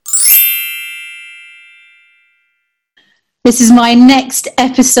This is my next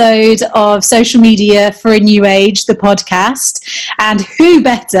episode of Social Media for a New Age, the podcast. And who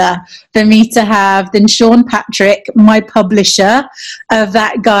better for me to have than Sean Patrick, my publisher of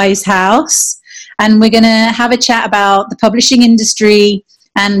That Guy's House. And we're going to have a chat about the publishing industry.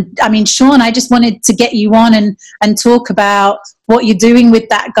 And I mean, Sean, I just wanted to get you on and talk about what you're doing with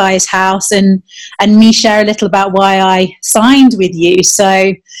That Guy's House and me share a little about why I signed with you.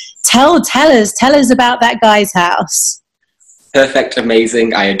 So tell us about That Guy's House. Perfect,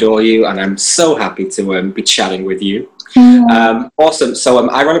 amazing. I adore you, and I'm so happy to be chatting with you. Awesome. So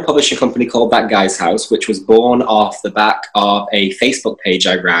I run a publishing company called That Guy's House, which was born off the back of a Facebook page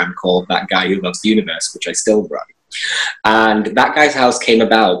I ran called That Guy Who Loves the Universe, which I still run. And That Guy's House came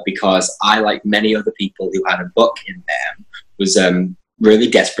about because I, like many other people who had a book in them, was really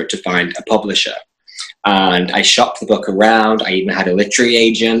desperate to find a publisher. And I shopped the book around. I even had a literary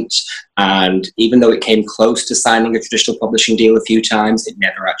agent. And even though it came close to signing a traditional publishing deal a few times, it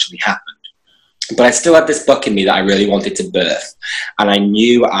never actually happened. But I still had this book in me that I really wanted to birth. And I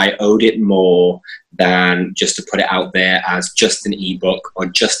knew I owed it more than just to put it out there as just an ebook or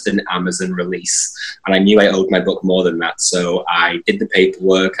just an Amazon release. And I knew I owed my book more than that. So I did the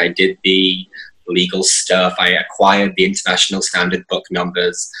paperwork. I did the legal stuff. I acquired the international standard book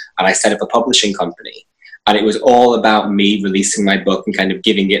numbers. And I set up a publishing company. And it was all about me releasing my book and kind of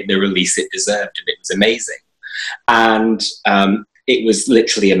giving it the release it deserved. And it was amazing. And it was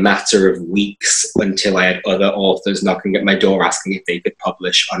literally a matter of weeks until I had other authors knocking at my door asking if they could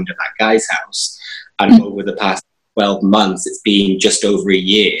publish under That Guy's House. And over the past 12 months, it's been just over a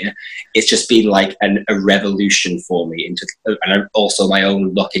year. It's just been like a revolution for me and also my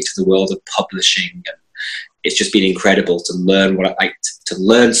own look into the world of publishing. And it's just been incredible to learn what I like, to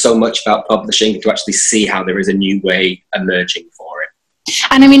learn so much about publishing, to actually see how there is a new way emerging for it.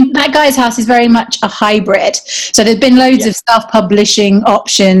 And I mean, That Guy's House is very much a hybrid. So there's been loads of self-publishing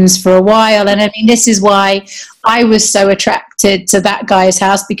options for a while. And I mean, this is why I was so attracted to That Guy's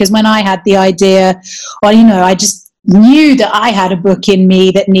House, because when I had the idea, well, you know, I just knew that I had a book in me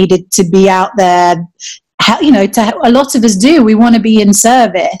that needed to be out there. You know, a lot of us do. We want to be in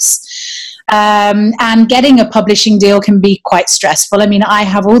service. And getting a publishing deal can be quite stressful. I mean, I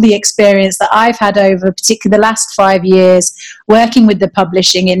have all the experience that I've had over particularly the last 5 years working with the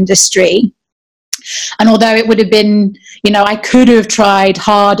publishing industry. And although it would have been, you know, I could have tried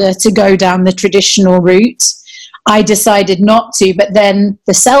harder to go down the traditional route, I decided not to. But then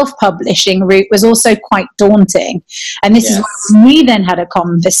the self-publishing route was also quite daunting. And this is when we then had a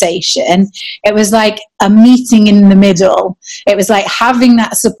conversation. It was like a meeting in the middle. It was like having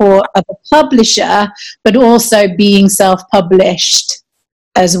that support of a publisher, but also being self-published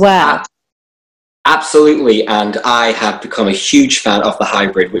as well. Absolutely, and I have become a huge fan of the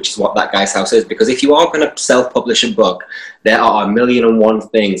hybrid, which is what That Guy's House is, because if you are going to self-publish a book, there are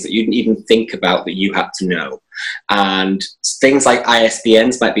 1,000,001 things that you didn't even think about that you had to know. And things like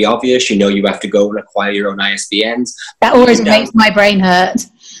ISBNs might be obvious. You know, you have to go and acquire your own ISBNs. That always makes my brain hurt.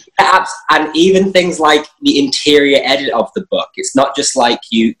 And even things like the interior edit of the book. It's not just like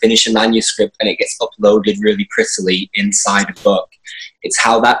you finish a manuscript and it gets uploaded really prettily inside a book. It's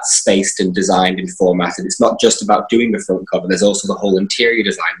how that's spaced and designed and formatted. It's not just about doing the front cover. There's also the whole interior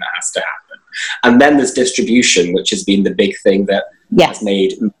design that has to happen. And then there's distribution, which has been the big thing that has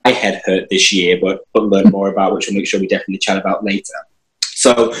made my head hurt this year, but learn more about, which we'll make sure we definitely chat about later.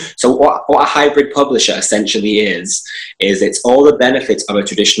 So what a hybrid publisher essentially is it's all the benefits of a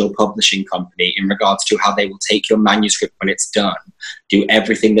traditional publishing company in regards to how they will take your manuscript when it's done, do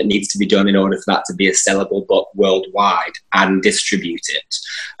everything that needs to be done in order for that to be a sellable book worldwide, and distribute it.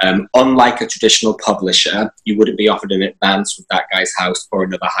 Unlike a traditional publisher, you wouldn't be offered an advance with That Guy's House or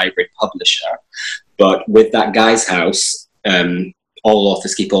another hybrid publisher. But with That Guy's House, all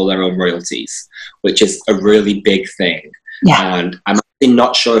authors keep all their own royalties, which is a really big thing. Yeah. And I'm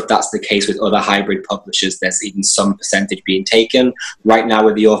not sure if that's the case with other hybrid publishers. There's even some percentage being taken. Right now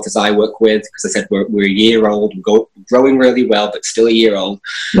with the authors I work with, because I said we're a year old, growing really well, but still a year old.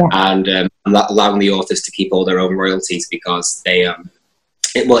 Yeah. And I'm not allowing the authors to keep all their own royalties because they,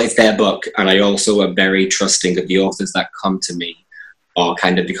 it's their book. And I also am very trusting of the authors that come to me are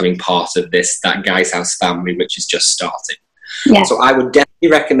kind of becoming part of That Guy's House family, which is just starting. Yeah. So I would definitely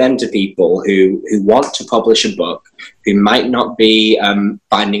recommend to people who want to publish a book, who might not be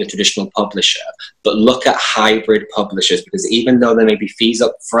finding a traditional publisher, but look at hybrid publishers, because even though there may be fees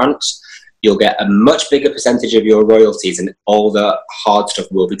up front, you'll get a much bigger percentage of your royalties and all the hard stuff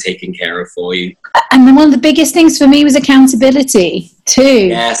will be taken care of for you. And then one of the biggest things for me was accountability too.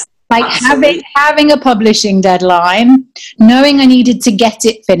 Yes. Like having a publishing deadline, knowing I needed to get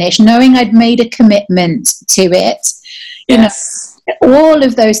it finished, knowing I'd made a commitment to it. Yes. All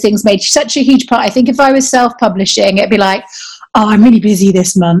of those things made such a huge part. I think if I was self-publishing, it'd be like, oh, I'm really busy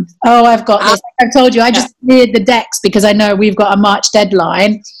this month. Oh, I've got this. I've told you, I just cleared the decks because I know we've got a March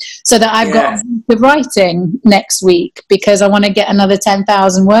deadline, so that I've got the writing next week because I want to get another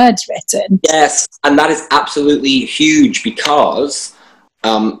 10,000 words written. Yes, and that is absolutely huge because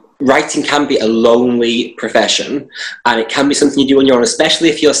writing can be a lonely profession, and it can be something you do on your own, especially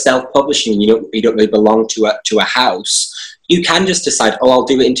if you're self-publishing and you don't really belong to a house. You can just decide, oh, I'll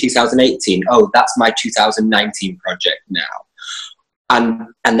do it in 2018. Oh, that's my 2019 project now.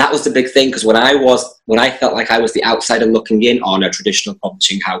 And that was the big thing, because when I felt like I was the outsider looking in on a traditional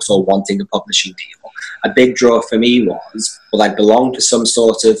publishing house or wanting a publishing deal, a big draw for me was, well, I belonged to some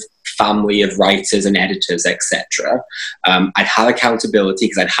sort of family of writers and editors, etc. I'd have accountability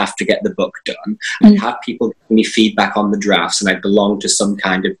because I'd have to get the book done. I'd have people giving me feedback on the drafts, and I'd belong to some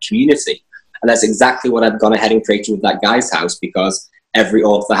kind of community. And that's exactly what I've gone ahead and created with That Guy's House, because every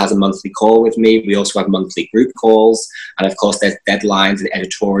author has a monthly call with me. We also have monthly group calls. And of course, there's deadlines and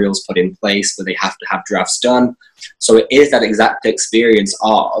editorials put in place where they have to have drafts done. So it is that exact experience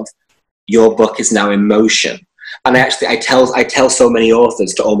of your book is now in motion. And I tell so many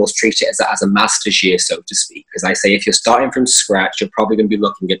authors to almost treat it as a master's year, so to speak, because I say if you're starting from scratch, you're probably going to be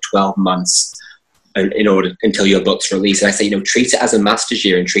looking at 12 months until your book's released. And I say, treat it as a master's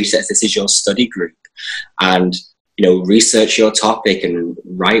year and treat it as this is your study group, and research your topic and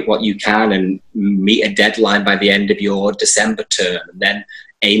write what you can and meet a deadline by the end of your December term, and then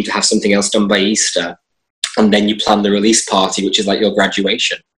aim to have something else done by Easter, and then you plan the release party, which is like your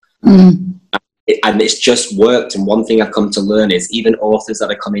graduation. And it's just worked. And one thing I've come to learn is even authors that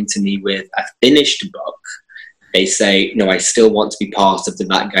are coming to me with a finished book, they say, I still want to be part of the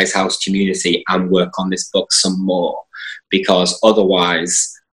That Guy's House community and work on this book some more, because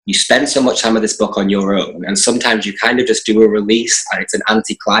otherwise you spend so much time with this book on your own, and sometimes you kind of just do a release and it's an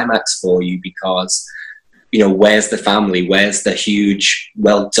anticlimax for you because, where's the family? Where's the huge,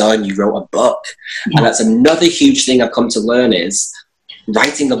 well done, you wrote a book? Yeah. And that's another huge thing I've come to learn is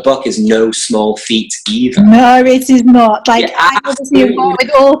writing a book is no small feat either. No, it is not. I obviously involved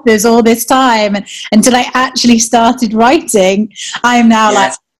with authors all this time, and until I actually started writing, I am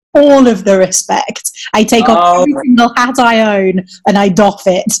now all of the respect. I take off every single hat I own and I doff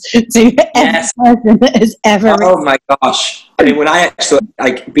it to every person that has ever written. Oh my gosh. I mean, when I actually,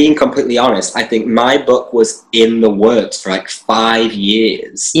 being completely honest, I think my book was in the works for 5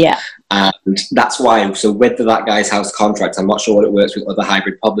 years. Yeah. And that's why, so with That Guy's House contract, I'm not sure what it works with other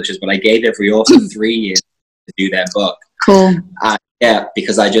hybrid publishers, but I gave every author 3 years to do their book. Cool.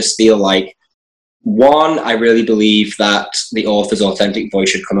 Because I just feel like, one, I really believe that the author's authentic voice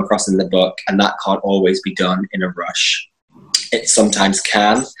should come across in the book, and that can't always be done in a rush. It sometimes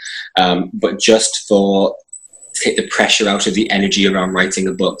can, but just to take the pressure out of the energy around writing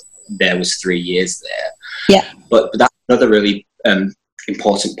a book, there was 3 years there. Yeah. But that's another really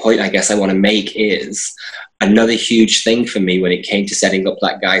important point I guess I want to make is another huge thing for me when it came to setting up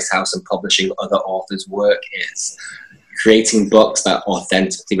That Guy's House and publishing other authors' work is creating books that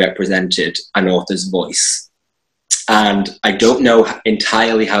authentically represented an author's voice. And I don't know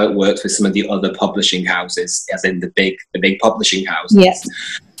entirely how it works with some of the other publishing houses, as in the big publishing houses. Yes.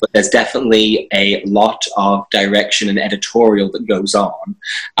 But there's definitely a lot of direction and editorial that goes on.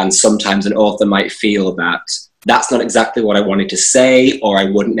 And sometimes an author might feel that that's not exactly what I wanted to say, or I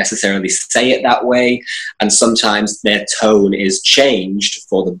wouldn't necessarily say it that way. And sometimes their tone is changed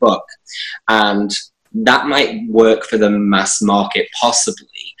for the book. And that might work for the mass market, possibly.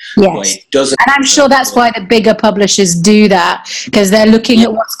 Yes. But it doesn't. And I'm sure that's why the bigger publishers do that, because they're looking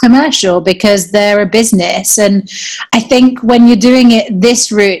at what's commercial, because they're a business. And I think when you're doing it this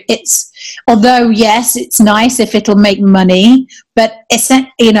route, although yes, it's nice if it'll make money, but it's,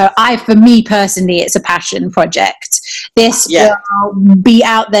 for me personally, it's a passion project. This will be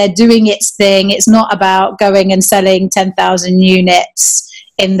out there doing its thing. It's not about going and selling 10,000 units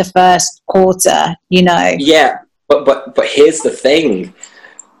in the first quarter, Yeah, but here's the thing.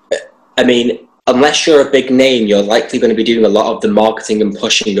 I mean, unless you're a big name, you're likely going to be doing a lot of the marketing and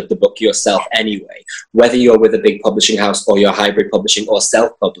pushing of the book yourself anyway, whether you're with a big publishing house or you're hybrid publishing or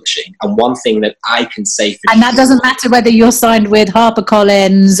self-publishing. And one thing that I can say for that doesn't matter whether you're signed with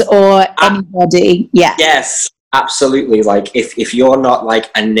HarperCollins or anybody. Yeah. Yes. Absolutely. If you're not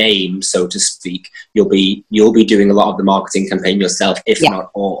a name, so to speak, you'll be doing a lot of the marketing campaign yourself, if not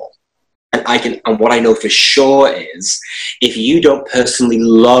all. And what I know for sure is if you don't personally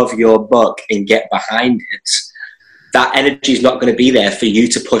love your book and get behind it, that energy is not going to be there for you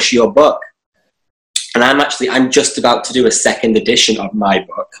to push your book. And I'm just about to do a second edition of my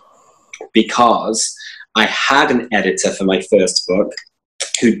book because I had an editor for my first book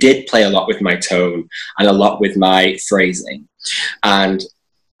who did play a lot with my tone and a lot with my phrasing. And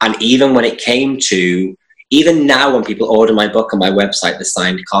even when it came to, even now when people order my book on my website, the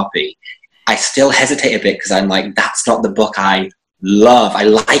signed copy, I still hesitate a bit because I'm like, that's not the book I love. I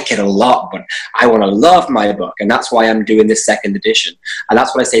like it a lot, but I want to love my book. And that's why I'm doing this second edition. And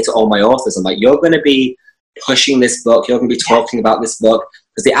that's what I say to all my authors. I'm like, you're going to be pushing this book. You're going to be talking about this book.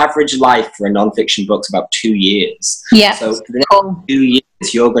 Because the average life for a nonfiction book is about 2 years. Yeah. So for the next 2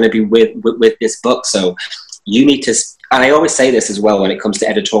 years, you're going to be with this book. So you need to, and I always say this as well when it comes to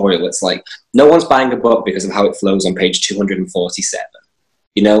editorial, it's like, no one's buying a book because of how it flows on page 247.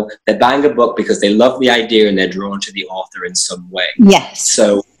 You know, they're buying a book because they love the idea and they're drawn to the author in some way. Yes.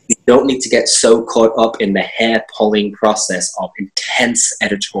 So you don't need to get so caught up in the hair-pulling process of intense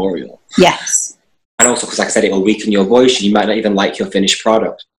editorial. Yes. And also, because like I said, it will weaken your voice and you might not even like your finished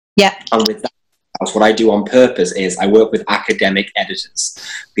product. Yeah. And with that, that's what I do on purpose is I work with academic editors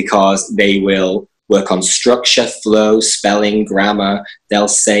because they will work on structure, flow, spelling, grammar. They'll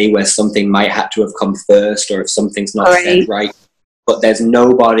say where something might have to have come first or if something's not said right. But there's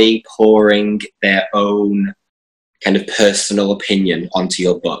nobody pouring their own kind of personal opinion onto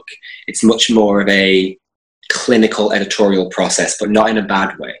your book. It's much more of a clinical editorial process, but not in a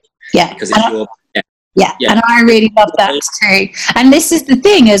bad way. Yeah. Because it's your... Yeah, and I really love that too. And this is the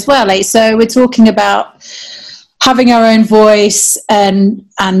thing as well. Like, so we're talking about having our own voice and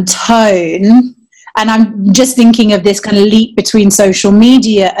tone. And I'm just thinking of this kind of leap between social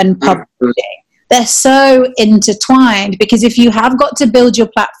media and publishing. They're so intertwined because if you have got to build your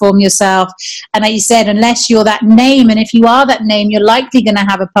platform yourself, and like you said, unless you're that name, and if you are that name, you're likely going to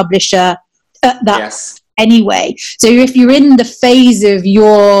have a publisher at that anyway. So if you're in the phase of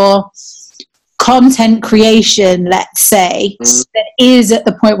your content creation, let's say, that is at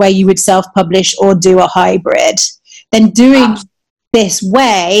the point where you would self-publish or do a hybrid, then doing this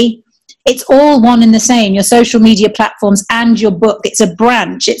way, it's all one and the same. Your social media platforms and your book, it's a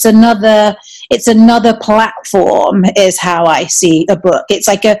branch. It's another platform is how I see a book. It's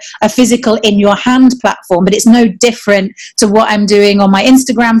like a physical in your hand platform, but it's no different to what I'm doing on my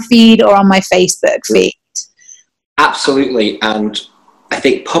Instagram feed or on my Facebook feed. Absolutely. And I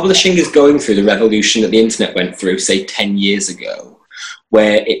think publishing is going through the revolution that the internet went through, say, 10 years ago,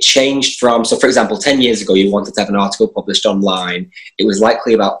 where it changed from, so for example, 10 years ago, you wanted to have an article published online. It was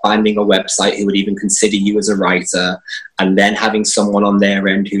likely about finding a website who would even consider you as a writer and then having someone on their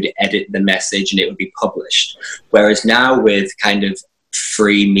end who'd edit the message and it would be published. Whereas now with kind of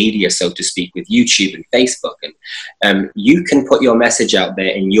free media, so to speak, with YouTube and Facebook, and you can put your message out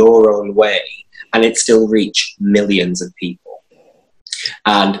there in your own way and it still reach millions of people.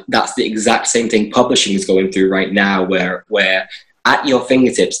 And that's the exact same thing publishing is going through right now, where at your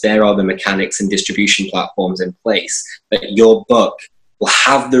fingertips, there are the mechanics and distribution platforms in place, but your book will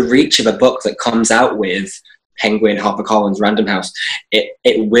have the reach of a book that comes out with Penguin, HarperCollins, Random House.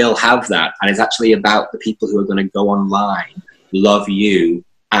 It will have that, and it's actually about the people who are going to go online, love you,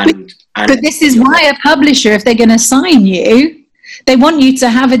 and but this is why a publisher, if they're going to sign you, they want you to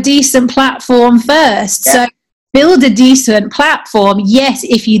have a decent platform first. Yeah. So build a decent platform, yes,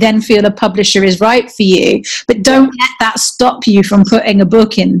 if you then feel a publisher is right for you, but don't let that stop you from putting a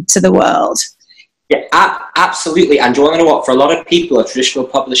book into the world. Yeah, absolutely. And do you want to know what? For a lot of people, a traditional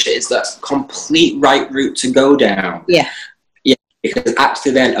publisher is the complete right route to go down. Yeah. Yeah, because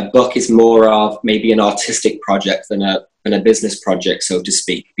actually then a book is more of maybe an artistic project than a business project, so to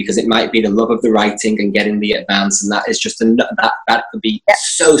speak, because it might be the love of the writing and getting the advance, and that is just that could be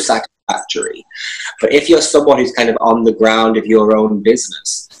so satisfactory. But if you're someone who's kind of on the ground of your own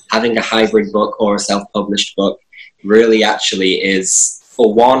business, having a hybrid book or a self-published book really actually is,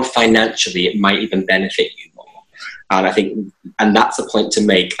 for one, financially, it might even benefit you more. And I think, and that's a point to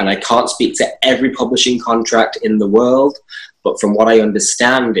make. And I can't speak to every publishing contract in the world, but from what I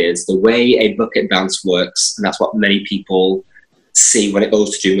understand is the way a book advance works, and that's what many people see when it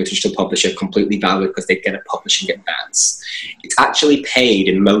goes to doing a traditional publisher, completely valid because they get a publishing advance. It's actually paid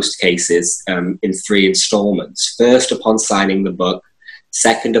in most cases in 3 installments. First upon signing the book,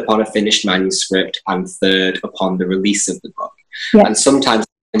 second upon a finished manuscript, and third upon the release of the book. Yeah. And sometimes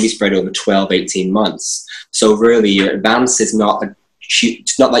it can be spread over 12, 18 months. So really your advance is not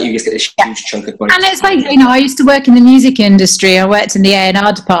it's not like you just get this huge chunk of money. And it's like, you know, I used to work in the music industry. I worked in the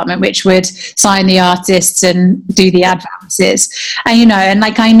A&R department, which would sign the artists and do the advances. And, you know, and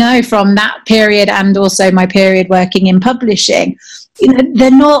like I know from that period and also my period working in publishing, you know, they're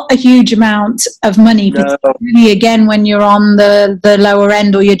not a huge amount of money, particularly again when you're on the lower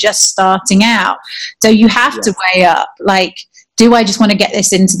end or you're just starting out. So you have to weigh up, like, do I just want to get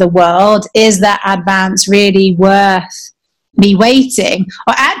this into the world? Is that advance really worth me waiting?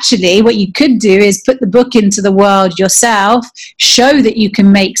 Or actually, what you could do is put the book into the world yourself, show that you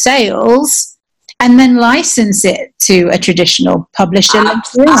can make sales, and then license it to a traditional publisher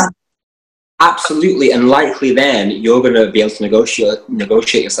later on. Absolutely, and likely then you're going to be able to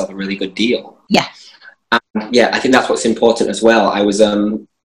negotiate yourself a really good deal. Yeah. Yeah, I think that's what's important as well. I was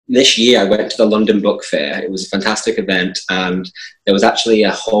this year I went to the London Book Fair. It was a fantastic event, and there was actually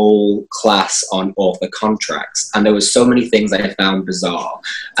a whole class on author contracts, and there was so many things I found bizarre.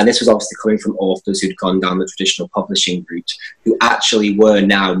 And this was obviously coming from authors who'd gone down the traditional publishing route, who actually were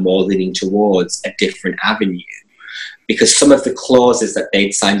now more leaning towards a different avenue. Because some of the clauses that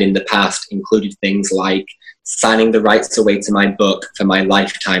they'd signed in the past included things like signing the rights away to my book for my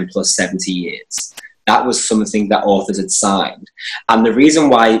lifetime plus 70 years. That was something that authors had signed. And the reason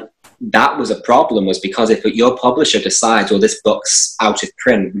why that was a problem was because if your publisher decides, well, this book's out of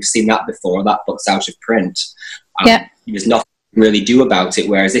print, we've seen that before, that book's out of print, there's nothing you can really do about it.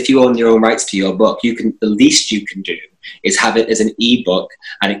 Whereas if you own your own rights to your book, the least you can do is have it as an ebook,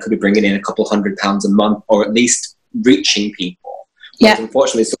 and it could be bringing in a couple £100 a month, or at least reaching people. Yeah.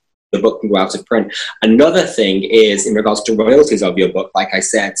 Unfortunately, the book can go out of print. Another thing is in regards to royalties of your book. Like I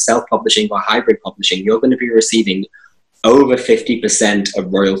said, self-publishing or hybrid publishing, you're going to be receiving over 50%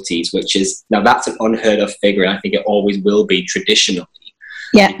 of royalties, which is, now that's an unheard of figure, and I think it always will be traditionally.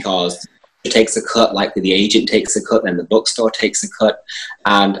 Yeah. Because it takes a cut, like the agent takes a cut, then the bookstore takes a cut.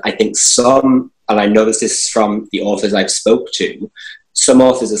 And I think and I know this is from the authors I've spoke to, some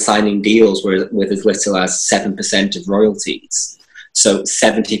authors are signing deals with as little as 7% of royalties. So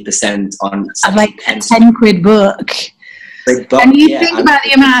 70% on like a 10 quid book. And you think about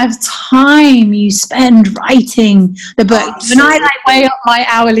the amount of time you spend writing the book. When I weigh up my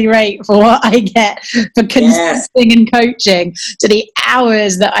hourly rate for what I get for consulting and coaching to the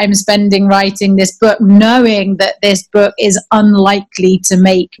hours that I'm spending writing this book, knowing that this book is unlikely to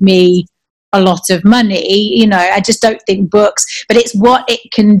make me a lot of money, I just don't think books, but it's what it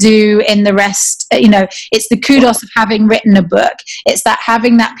can do in the rest, it's the kudos of having written a book. It's that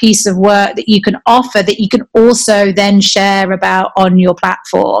having that piece of work that you can offer, that you can also then share about on your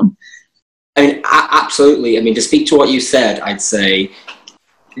platform. I mean, absolutely. I mean, to speak to what you said, I'd say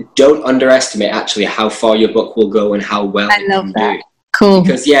don't underestimate actually how far your book will go and how well it can do. Cool.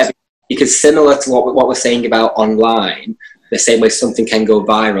 Because similar to what we're saying about online, the same way something can go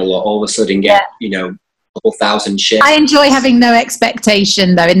viral or all of a sudden get, a couple thousand shares. I enjoy having no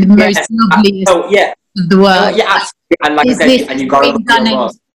expectation, though, in the most loveliest of the world. Absolutely. And like I said, and you've got to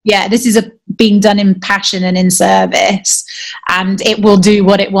look this is being done in passion and in service, and it will do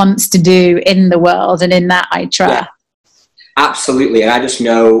what it wants to do in the world, and in that I trust. Yeah, absolutely. And I just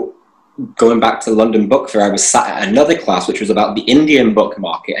know, going back to the London Book Fair, I was sat at another class which was about the Indian book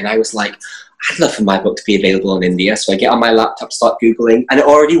market, and I was like, I'd love for my book to be available in India. So I get on my laptop, start Googling, and it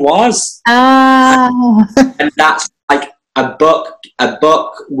already was. Oh. And that's like a book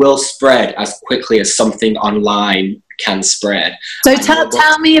will spread as quickly as something online can spread. So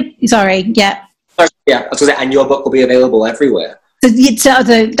tell me, sorry, yeah. Yeah, I was going to say, and your book will be available everywhere. So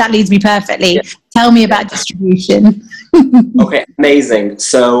that leads me perfectly. Yeah. Tell me about distribution. Okay, amazing.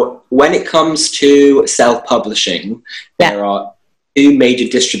 So when it comes to self-publishing, there are two major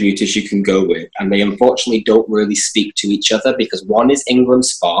distributors you can go with, and they unfortunately don't really speak to each other, because one is Ingram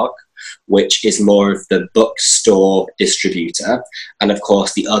Spark, which is more of the bookstore distributor, and of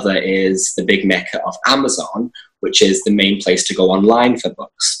course the other is the big mecca of Amazon, which is the main place to go online for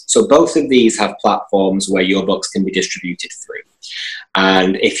books. So both of these have platforms where your books can be distributed through.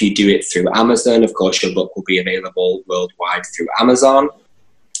 And if you do it through Amazon, of course your book will be available worldwide through Amazon.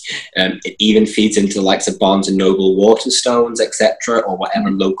 It even feeds into the likes of Barnes & Noble, Waterstones, etc., or whatever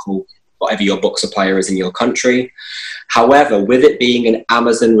your book supplier is in your country. However, with it being an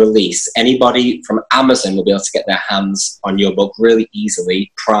Amazon release, anybody from Amazon will be able to get their hands on your book really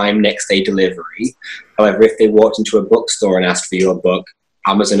easily, prime next day delivery. However, if they walked into a bookstore and asked for your book,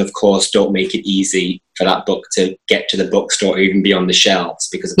 Amazon, of course, don't make it easy for that book to get to the bookstore or even be on the shelves,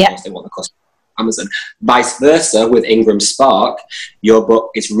 because, of course, they want the customer. Amazon. Vice versa with Ingram Spark, your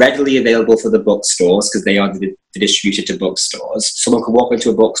book is readily available for the bookstores because they are the distributor to bookstores. Someone can walk into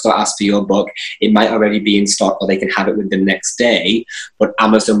a bookstore, ask for your book, it might already be in stock, or they can have it with them next day, but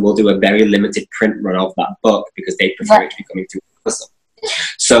Amazon will do a very limited print run of that book because they prefer it to be coming through Amazon.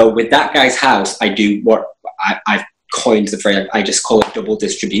 So with That Guy's House, I do what I've coined the phrase, I just call it double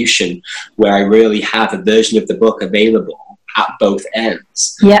distribution, where I really have a version of the book available at both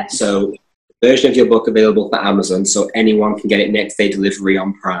ends. So version of your book available for Amazon, so anyone can get it next day delivery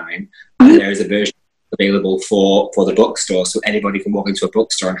on Prime, and there is a version available for the bookstore, so anybody can walk into a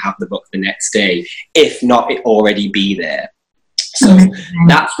bookstore and have the book the next day, if not it already be there. So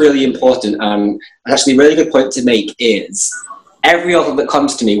that's really important. And actually a really good point to make is every author that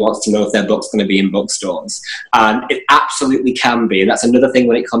comes to me wants to know if their book's going to be in bookstores, and it absolutely can be. And that's another thing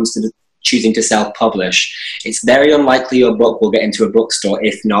when it comes to choosing to self-publish. It's very unlikely your book will get into a bookstore,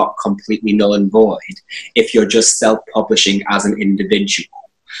 if not completely null and void, if you're just self-publishing as an individual.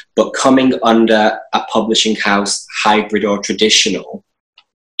 But coming under a publishing house, hybrid or traditional,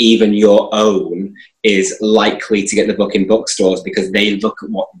 even your own, is likely to get the book in bookstores because they look at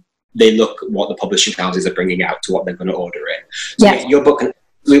what the publishing houses are bringing out to what they're going to order in. So Yeah. your book can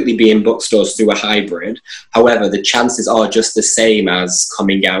absolutely be in bookstores through a hybrid. However, the chances are just the same as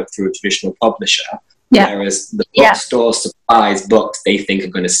coming out through a traditional publisher. Yeah. Whereas the bookstore supplies books they think are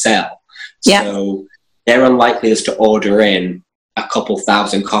going to sell. Yeah. So they're unlikely just to order in a couple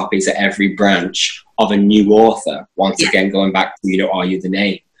thousand copies at every branch of a new author. Once again, going back to, are you the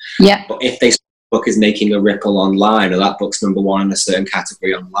name? Yeah. But if they book is making a ripple online, or that book's number one in a certain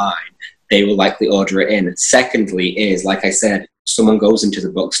category online, they will likely order it in. Secondly is, like I said, someone goes into the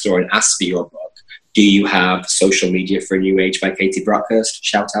bookstore and asks for your book. Do you have Social Media for a New Age by Katie Brockhurst?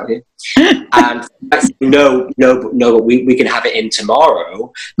 Shout out here. And no, but we can have it in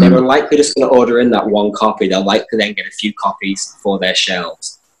tomorrow. They're unlikely just going to order in that one copy. They'll likely then get a few copies for their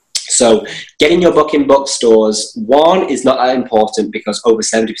shelves. So getting your book in bookstores, one, is not that important because over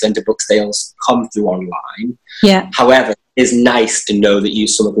 70% of book sales come through online. Yeah. However, it's nice to know that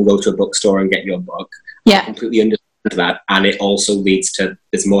someone can go to a bookstore and get your book. Yeah. I completely understand that. And it also leads to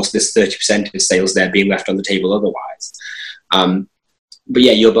this 30% of sales there being left on the table otherwise. But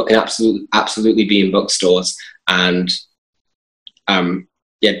yeah, your book can absolutely be in bookstores. And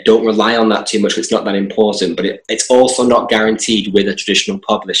don't rely on that too much. It's not that important, but it's also not guaranteed with a traditional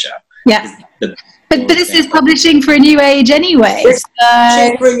publisher. Yeah. But this is publishing for a new age anyway.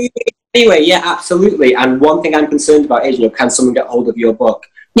 Anyway, yeah, absolutely. And one thing I'm concerned about is, can someone get hold of your book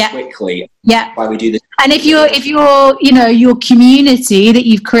quickly? Yeah. Why we do this? And if your your community that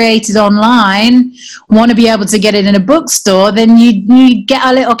you've created online want to be able to get it in a bookstore, then you get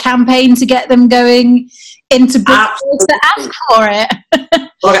a little campaign to get them going into bookstores to ask for it.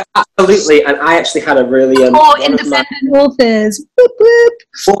 Okay, absolutely. And I actually had a really independent authors. Whoop, whoop.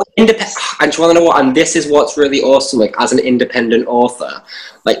 And do you want to know what? And this is what's really awesome. Like, as an independent author,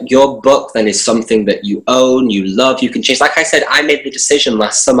 like, your book then is something that you own, you love, you can change. Like I said, I made the decision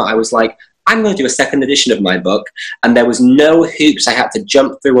last summer. I was like, I'm going to do a second edition of my book, and there was no hoops I had to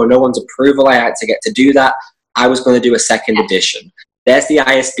jump through or no one's approval I had to get to do that. I was going to do a second edition. There's the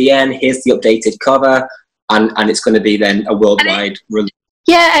ISBN. Here's the updated cover. And it's going to be then a worldwide release.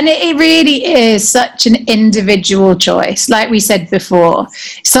 Yeah, and it really is such an individual choice. Like we said before,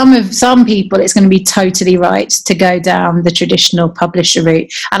 some people, it's going to be totally right to go down the traditional publisher route.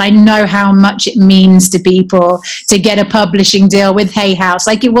 And I know how much it means to people to get a publishing deal with Hay House,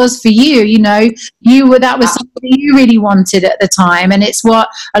 like it was for you. That was something you really wanted at the time, and it's what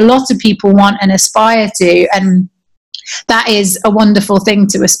a lot of people want and aspire to. And that is a wonderful thing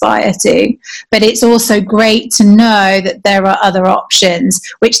to aspire to, but it's also great to know that there are other options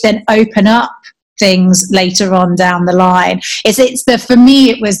which then open up things later on down the line. For me,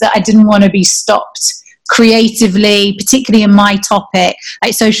 it was that I didn't want to be stopped creatively, particularly in my topic.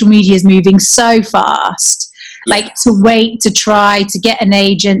 Like, social media is moving so fast. Like, to wait, to try, to get an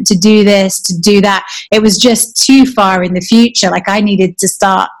agent, to do this, to do that, it was just too far in the future. Like, I needed to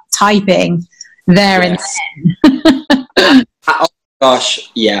start typing there and then. Oh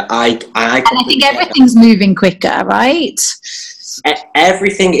gosh, yeah, I think everything's moving quicker, right?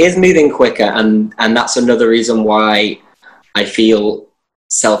 Everything is moving quicker, and that's another reason why I feel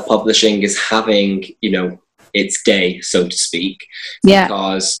self-publishing is having, its day, so to speak. Yeah.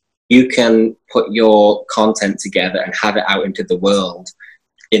 Because you can put your content together and have it out into the world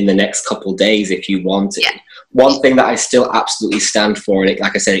in the next couple of days if you want it. Yeah. One thing that I still absolutely stand for, and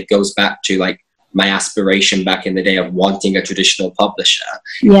like I said, it goes back to like my aspiration back in the day of wanting a traditional publisher,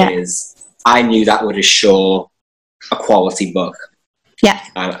 is I knew that would assure a quality book. Yeah.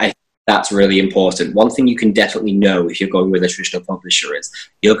 I think that's really important. One thing you can definitely know if you're going with a traditional publisher is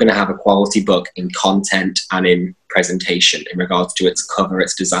you're going to have a quality book in content and in presentation in regards to its cover,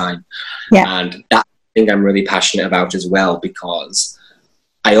 its design. Yeah. And that's thing I'm really passionate about as well, because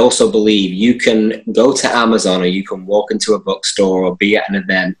I also believe you can go to Amazon or you can walk into a bookstore or be at an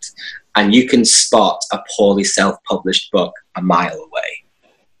event and you can spot a poorly self-published book a mile away.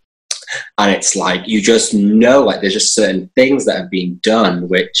 And it's like, you just know, like, there's just certain things that have been done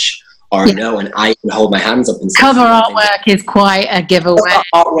which or a no, and I can hold my hands up and say cover artwork is quite a giveaway.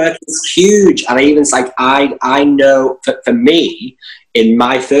 Cover artwork is huge, and I know for me, in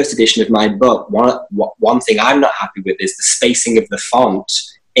my first edition of my book, one thing I'm not happy with is the spacing of the font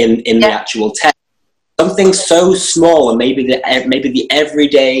in the actual text. Something so small, and maybe the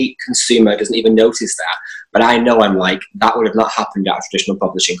everyday consumer doesn't even notice that, but I know I'm like, that would have not happened at a traditional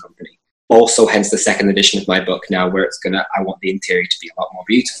publishing company. Also, hence the second edition of my book now, where I want the interior to be a lot more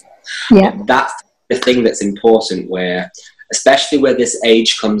beautiful. Yeah, that's the thing that's important, where, especially where this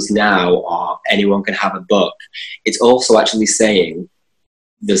age comes now, or anyone can have a book, it's also actually saying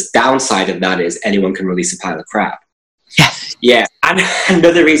the downside of that is anyone can release a pile of crap. Yes. Yeah, and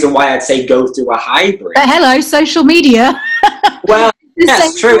another reason why I'd say go through a hybrid. But hello, social media. Well,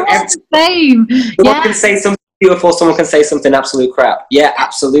 that's true. Same. Someone can say something beautiful, someone can say something absolute crap. Yeah,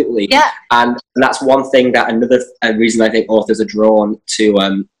 absolutely. Yeah. And that's one thing that another reason I think authors are drawn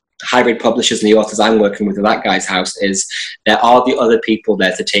to hybrid publishers and the authors I'm working with at That Guy's House is there are the other people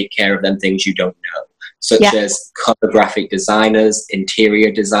there to take care of them things you don't know, such as cover graphic designers,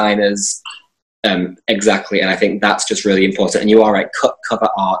 interior designers. Exactly, and I think that's just really important. And you are right, cover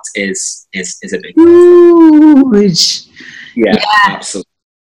art is a big huge. Yeah, absolutely.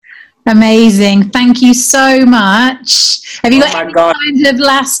 Amazing. Thank you so much. Have you got any kind of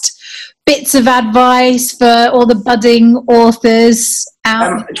last bits of advice for all the budding authors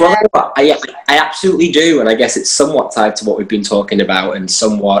out there? I absolutely do, and I guess it's somewhat tied to what we've been talking about and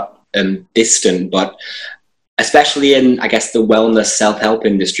somewhat distant, but especially in, I guess, the wellness self-help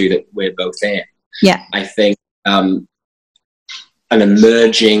industry that we're both in. Yeah. I think an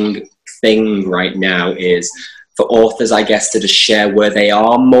emerging thing right now is for authors, I guess, to just share where they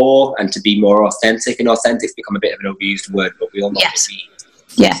are more and to be more authentic. And authentic's become a bit of an overused word, but we all know what it means.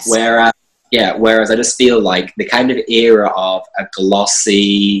 Yes. Whereas I just feel like the kind of era of a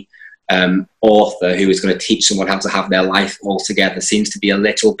glossy author who is going to teach someone how to have their life all together seems to be a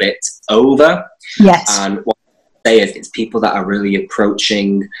little bit over. Yes. And what I say is it's people that are really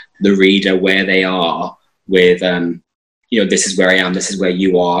approaching the reader where they are with, this is where I am, this is where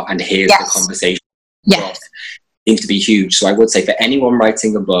you are, and here's the conversation. Yes. Seems to be huge. So I would say for anyone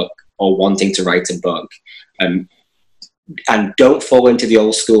writing a book or wanting to write a book, and don't fall into the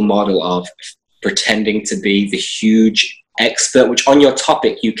old school model of pretending to be the huge expert, which on your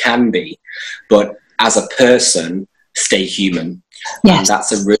topic you can be, but as a person, stay human. Yes. And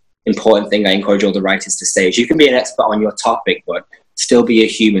that's a really important thing I encourage all the writers to say, is you can be an expert on your topic, but still be a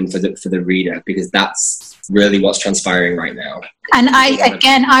human for the reader, because that's really what's transpiring right now. And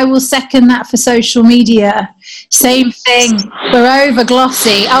I will second that for social media. Same thing. We're over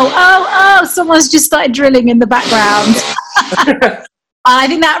glossy. Oh, someone's just started drilling in the background. I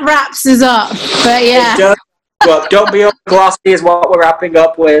think that wraps us up. But yeah. Well, don't be over glossy is what we're wrapping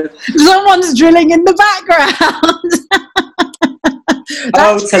up with. Someone's drilling in the background.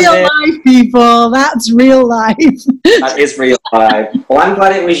 That's real life, people. That's real life. That is real life. Well, I'm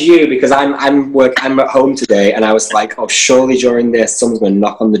glad it was you, because I'm at home today, and I was like, oh, surely during this someone's going to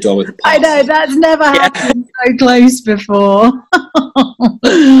knock on the door with a parcel. I know, that's never happened so close before.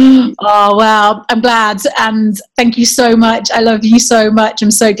 Oh, well, I'm glad, and thank you so much. I love you so much.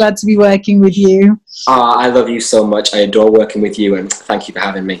 I'm so glad to be working with you. I love you so much. I adore working with you, and thank you for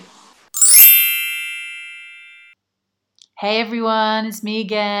having me. Hey everyone, it's me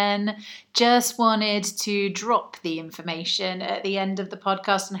again. Just wanted to drop the information at the end of the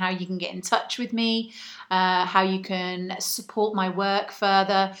podcast on how you can get in touch with me, how you can support my work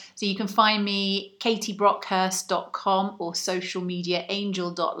further. So you can find me katiebrockhurst.com or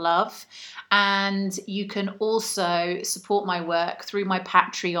socialmediaangel.love. And you can also support my work through my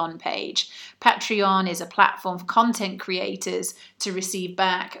Patreon page. Patreon is a platform for content creators to receive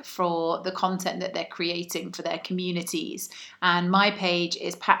back for the content that they're creating for their communities. And my page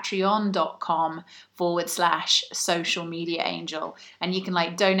is patreon.com/socialmediaangel. And you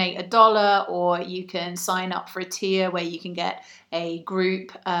can donate $1, or you can sign up for a tier where you can get a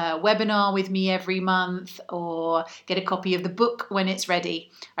group webinar with me every month, or get a copy of the book when it's ready.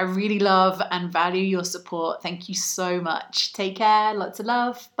 I really love and value your support. Thank you so much. Take care. Lots of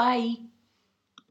love. Bye.